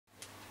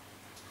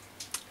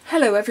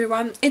Hello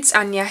everyone, it's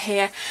Anya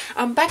here.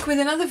 I'm back with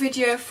another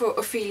video for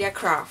Ophelia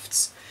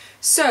Crafts.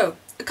 So,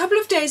 a couple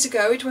of days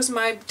ago it was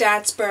my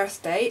dad's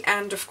birthday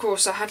and of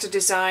course I had to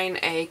design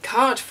a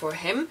card for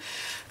him.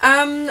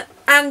 And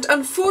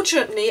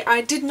unfortunately I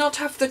did not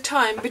have the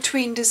time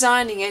between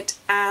designing it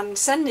and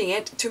sending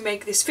it to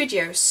make this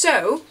video.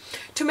 So,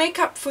 to make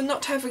up for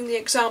not having the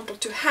example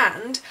to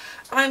hand,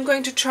 I'm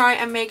going to try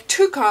and make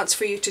two cards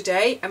for you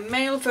today, a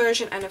male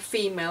version and a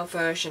female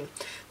version.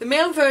 The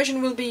male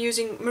version will be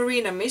using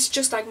Marina Mist,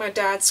 just like my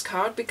dad's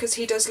card, because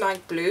he does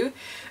like blue.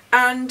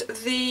 And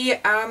the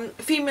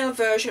female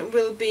version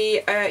will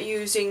be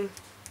using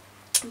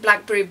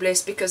Blackberry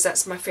Bliss, because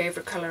that's my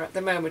favourite colour at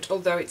the moment,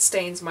 although it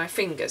stains my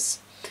fingers.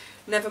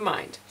 Never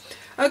mind.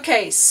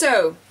 Okay,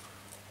 so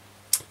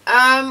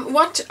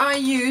what I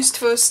used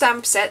for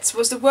stamp sets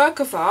was the Work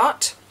of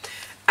Art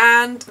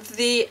and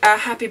the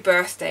Happy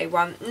Birthday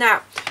one.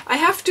 Now, I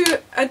have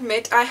to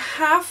admit I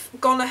have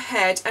gone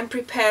ahead and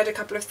prepared a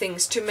couple of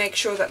things to make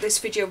sure that this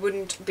video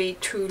wouldn't be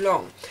too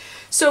long.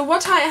 So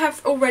what I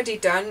have already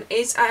done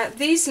is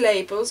these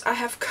labels, I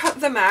have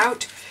cut them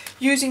out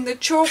using the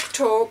Chalk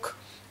Talk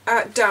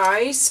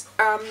dies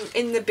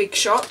in the Big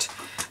Shot,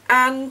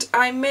 and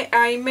I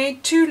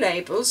made two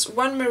labels,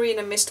 one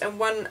Marina Mist and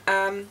one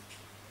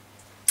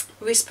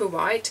Whisper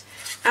White,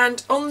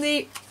 and on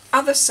the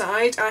other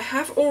side I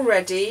have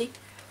already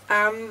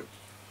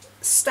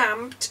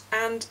stamped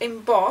and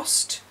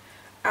embossed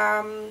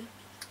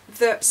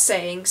the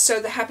saying, so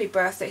the Happy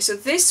Birthday. So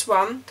this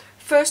one,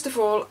 first of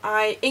all,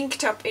 I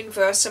inked up in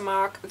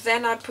Versamark,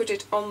 then I put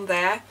it on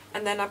there,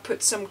 and then I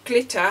put some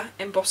glitter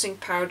embossing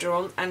powder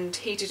on and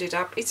heated it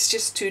up. It's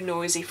just too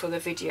noisy for the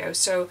video,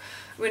 so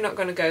we're not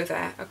going to go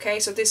there. Okay,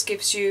 so this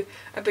gives you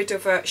a bit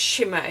of a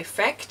shimmer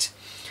effect,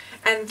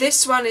 and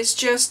this one is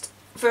just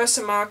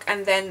Versamark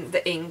and then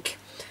the ink.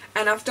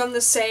 And I've done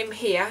the same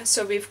here,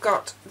 so we've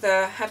got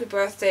the Happy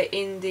Birthday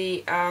in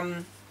the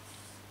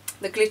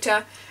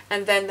glitter,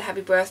 and then the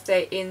Happy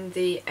Birthday in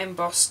the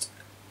embossed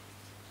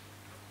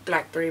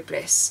Blackberry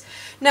Bliss.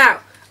 Now,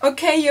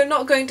 okay, you're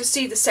not going to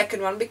see the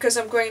second one because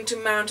I'm going to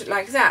mount it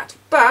like that,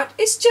 but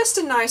it's just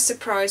a nice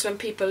surprise when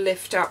people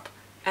lift up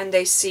and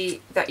they see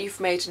that you've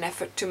made an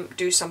effort to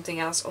do something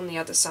else on the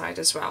other side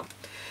as well.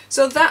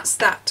 So that's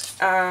that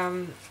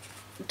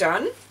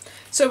done.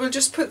 So we'll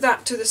just put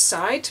that to the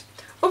side.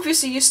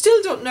 Obviously you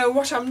still don't know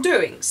what I'm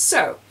doing,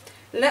 so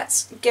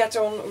let's get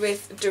on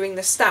with doing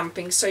the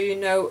stamping so you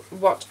know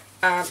what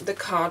the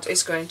card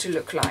is going to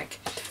look like.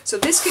 So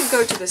this can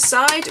go to the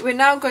side. We're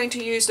now going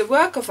to use the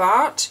Work of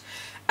Art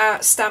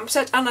stamp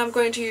set, and I'm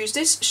going to use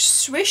this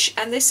swish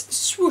and this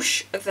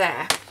swoosh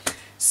there.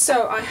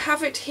 So I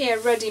have it here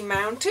ready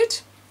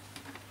mounted.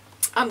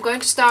 I'm going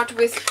to start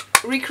with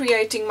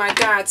recreating my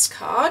dad's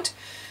card.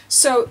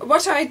 So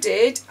what I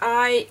did,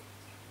 I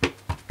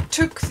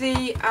took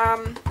the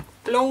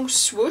long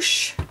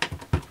swoosh,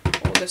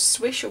 or the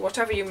swish, or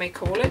whatever you may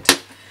call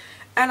it,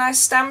 and I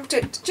stamped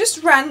it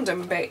just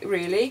random,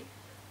 really,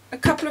 a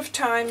couple of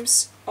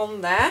times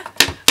on there.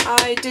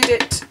 I did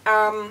it,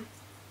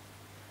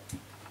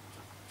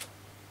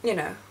 you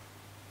know,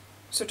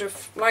 sort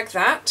of like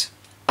that.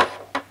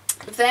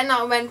 Then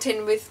I went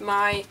in with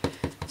my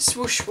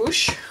swoosh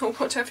whoosh, or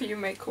whatever you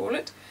may call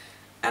it,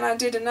 and I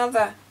did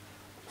another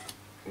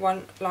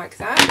one like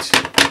that,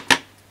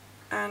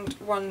 and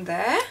one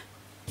there.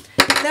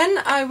 Then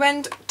I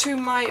went to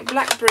my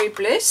Blackberry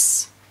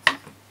Bliss,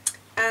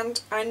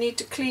 and I need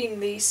to clean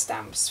these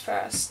stamps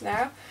first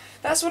now.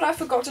 That's what I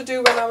forgot to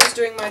do when I was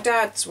doing my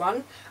dad's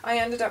one. I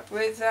ended up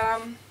with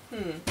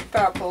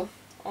purple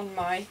on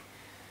my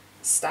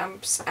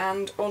stamps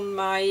and on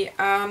my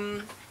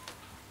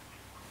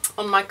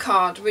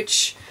card,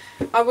 which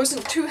I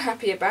wasn't too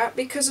happy about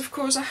because of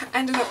course I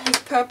ended up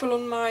with purple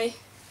on my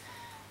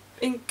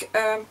ink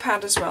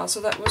pad as well,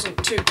 so that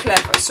wasn't too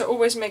clever. So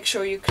always make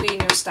sure you clean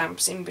your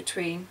stamps in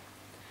between.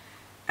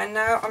 And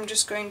now I'm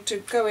just going to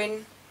go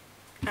in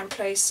and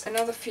place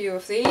another few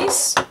of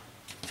these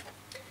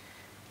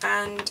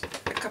and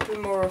a couple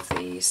more of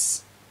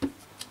these.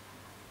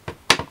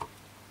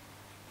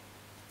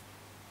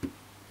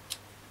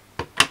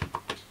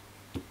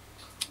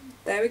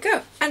 There we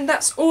go, and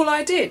that's all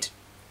I did.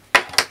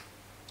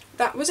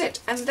 That was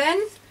it. And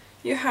then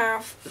you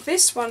have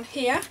this one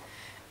here,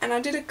 and I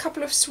did a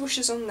couple of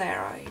swooshes on there,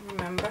 I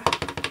remember.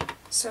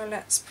 So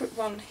let's put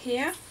one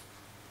here.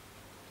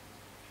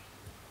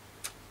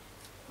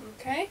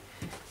 Okay,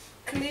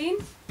 clean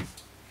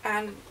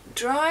and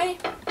dry,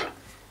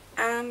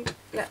 and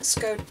let's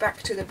go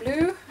back to the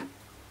blue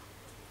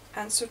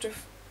and sort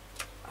of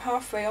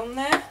halfway on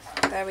there.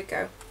 There we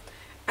go.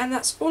 And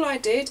that's all I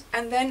did,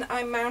 and then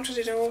I mounted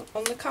it all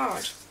on the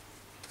card.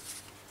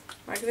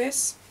 Like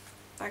this,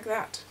 like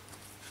that,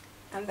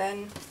 and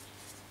then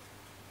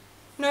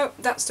no,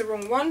 that's the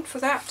wrong one for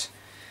that,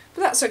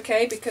 but that's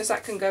okay because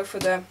that can go for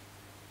the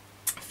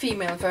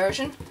female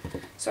version.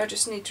 So I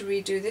just need to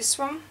redo this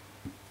one,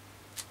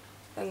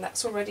 and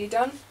that's already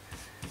done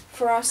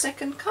for our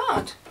second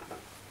card.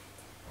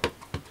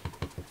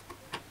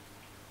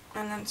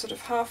 And then sort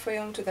of halfway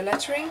onto the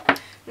lettering.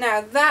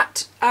 Now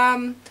that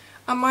I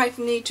might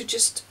need to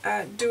just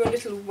do a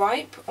little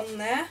wipe on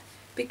there,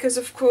 because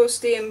of course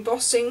the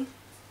embossing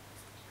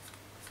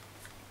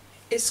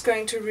is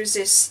going to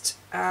resist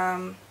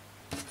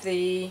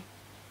the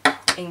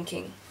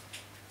inking.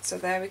 So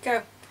there we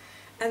go.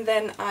 And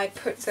then I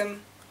put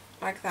them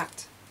like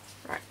that.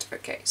 Right,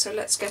 okay, so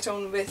let's get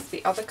on with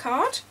the other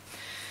card.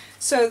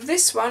 So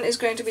this one is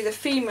going to be the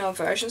female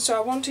version, so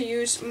I want to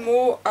use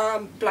more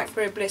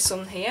Blackberry Bliss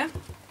on here.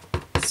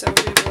 So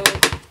we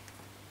will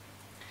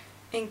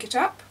ink it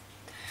up.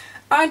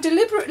 I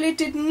deliberately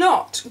did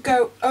not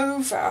go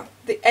over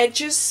the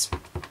edges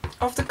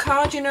of the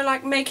card, you know,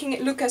 like making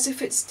it look as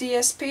if it's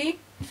DSP.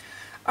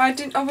 I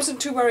wasn't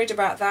too worried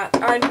about that.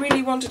 I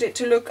really wanted it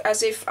to look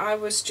as if I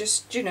was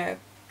just, you know,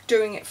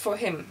 doing it for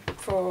him,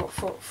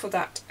 for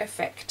that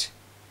effect.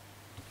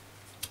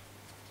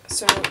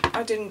 So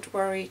I didn't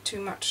worry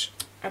too much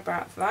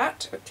about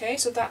that. Okay,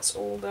 so that's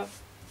all the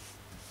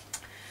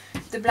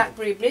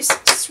Blackberry Bliss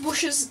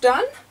swooshes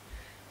done.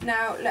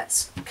 Now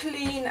let's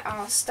clean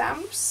our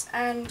stamps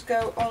and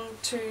go on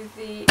to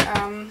the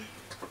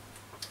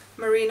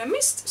Marina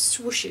Mist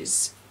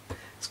swooshes.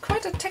 It's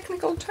quite a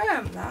technical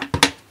term,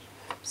 that.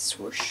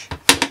 Swoosh.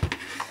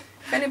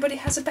 If anybody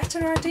has a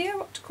better idea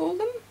what to call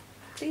them,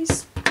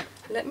 please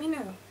let me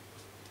know.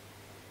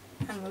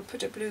 And we'll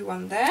put a blue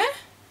one there.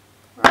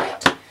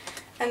 Right.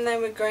 And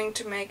then we're going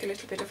to make a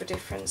little bit of a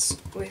difference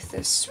with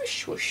the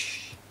swish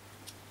swoosh.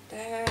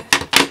 There.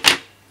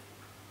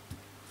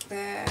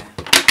 There.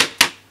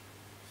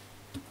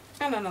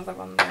 And another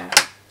one there.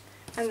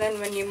 And then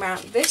when you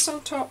mount this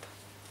on top,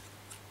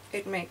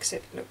 it makes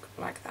it look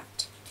like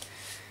that.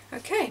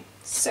 Okay,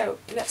 so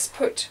let's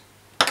put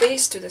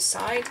these to the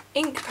side,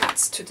 ink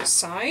pads to the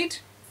side,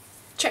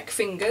 check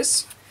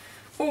fingers,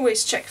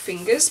 always check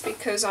fingers,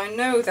 because I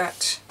know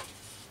that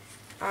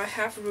I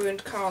have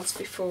ruined cards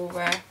before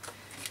where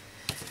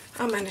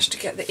I managed to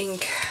get the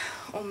ink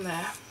on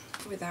there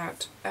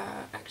without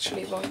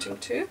actually wanting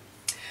to.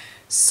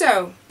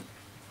 So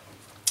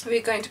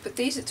we're going to put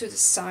these to the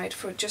side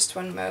for just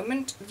one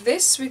moment.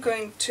 This we're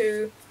going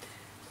to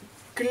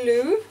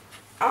glue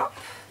up,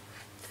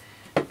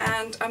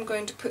 and I'm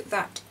going to put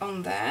that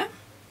on there.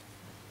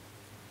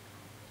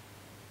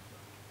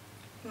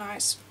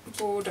 Nice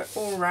border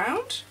all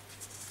round.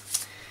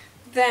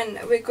 Then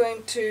we're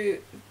going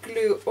to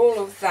glue all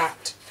of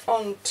that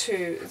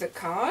onto the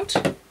card.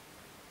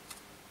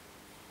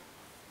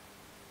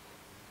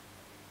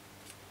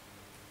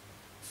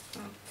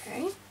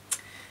 Okay.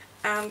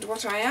 And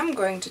what I am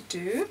going to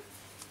do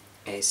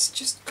is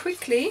just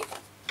quickly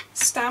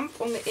stamp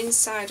on the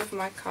inside of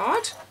my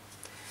card.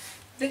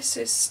 This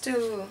is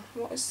still,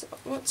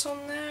 what's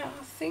on there?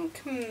 I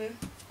think,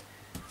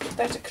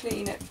 better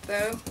clean it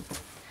though,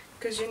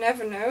 because you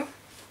never know.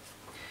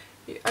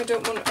 I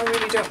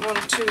really don't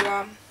want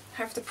to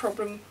have the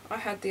problem I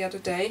had the other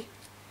day,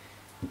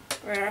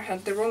 where I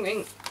had the wrong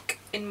ink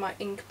in my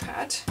ink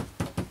pad.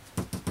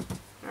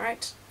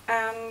 Alright,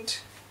 and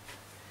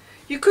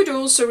you could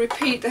also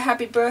repeat the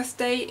happy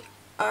birthday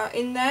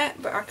in there,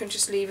 but I can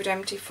just leave it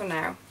empty for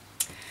now.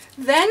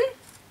 Then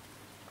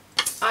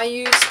I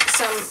used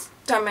some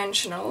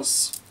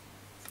dimensionals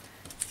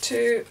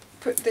to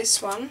put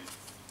this one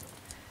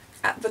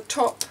at the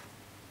top.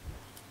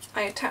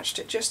 I attached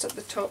it just at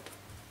the top.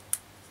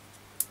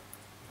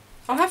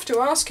 I'll have to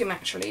ask him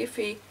actually if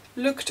he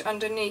looked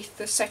underneath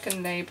the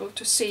second label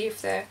to see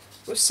if there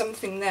was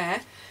something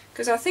there,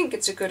 because I think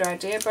it's a good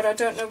idea, but I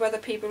don't know whether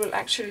people will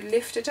actually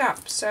lift it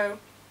up, so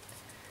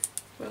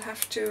we'll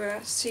have to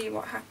see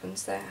what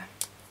happens there.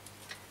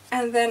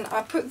 And then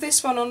I put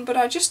this one on, but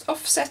I just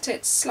offset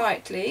it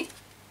slightly.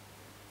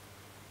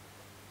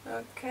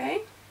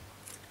 Okay,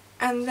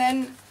 and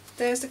then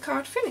there's the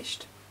card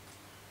finished.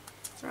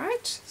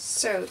 Right,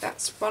 so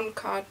that's one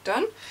card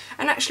done,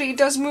 and actually it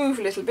does move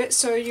a little bit,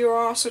 so you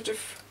are sort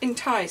of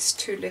enticed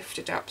to lift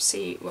it up,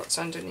 see what's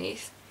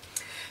underneath.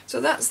 So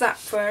that's that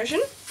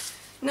version.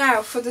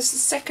 Now for the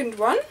second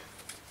one,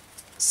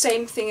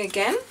 same thing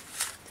again.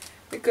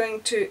 We're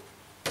going to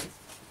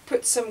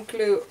put some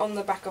glue on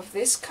the back of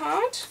this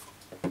card,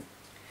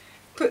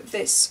 put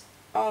this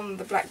on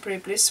the Blackberry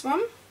Bliss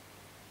one,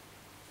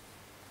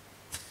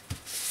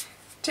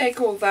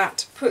 take all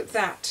that, put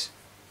that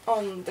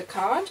on the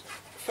card.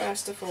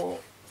 First of all,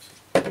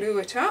 glue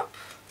it up.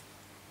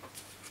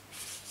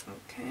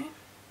 Okay,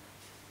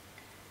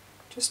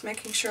 just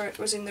making sure it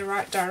was in the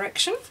right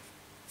direction.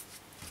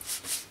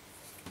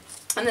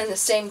 And then the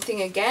same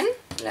thing again.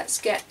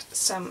 Let's get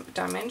some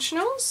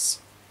dimensionals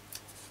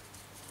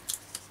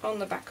on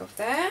the back of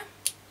there.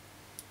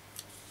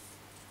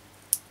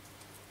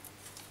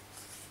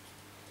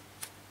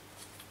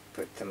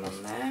 Put them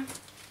on there.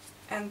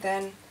 And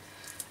then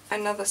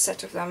another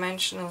set of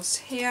dimensionals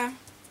here,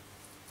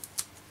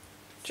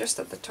 just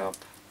at the top.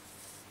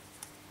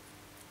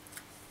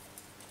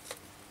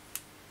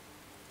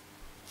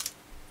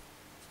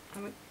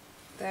 And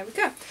there we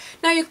go.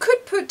 Now you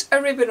could put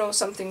a ribbon or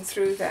something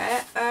through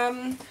there,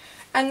 and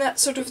that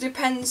sort of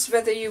depends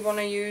whether you want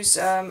to use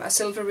a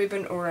silver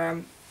ribbon or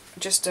a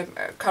just a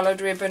coloured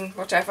ribbon,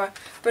 whatever,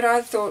 but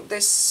I thought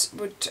this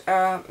would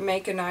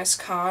make a nice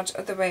card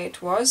the way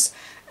it was.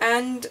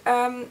 And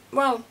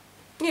well,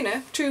 you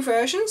know, 2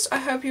 versions. I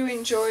hope you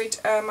enjoyed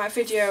my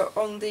video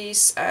on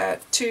these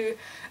 2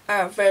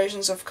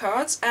 versions of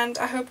cards, and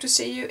I hope to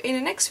see you in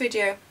the next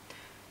video.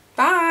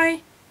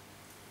 Bye!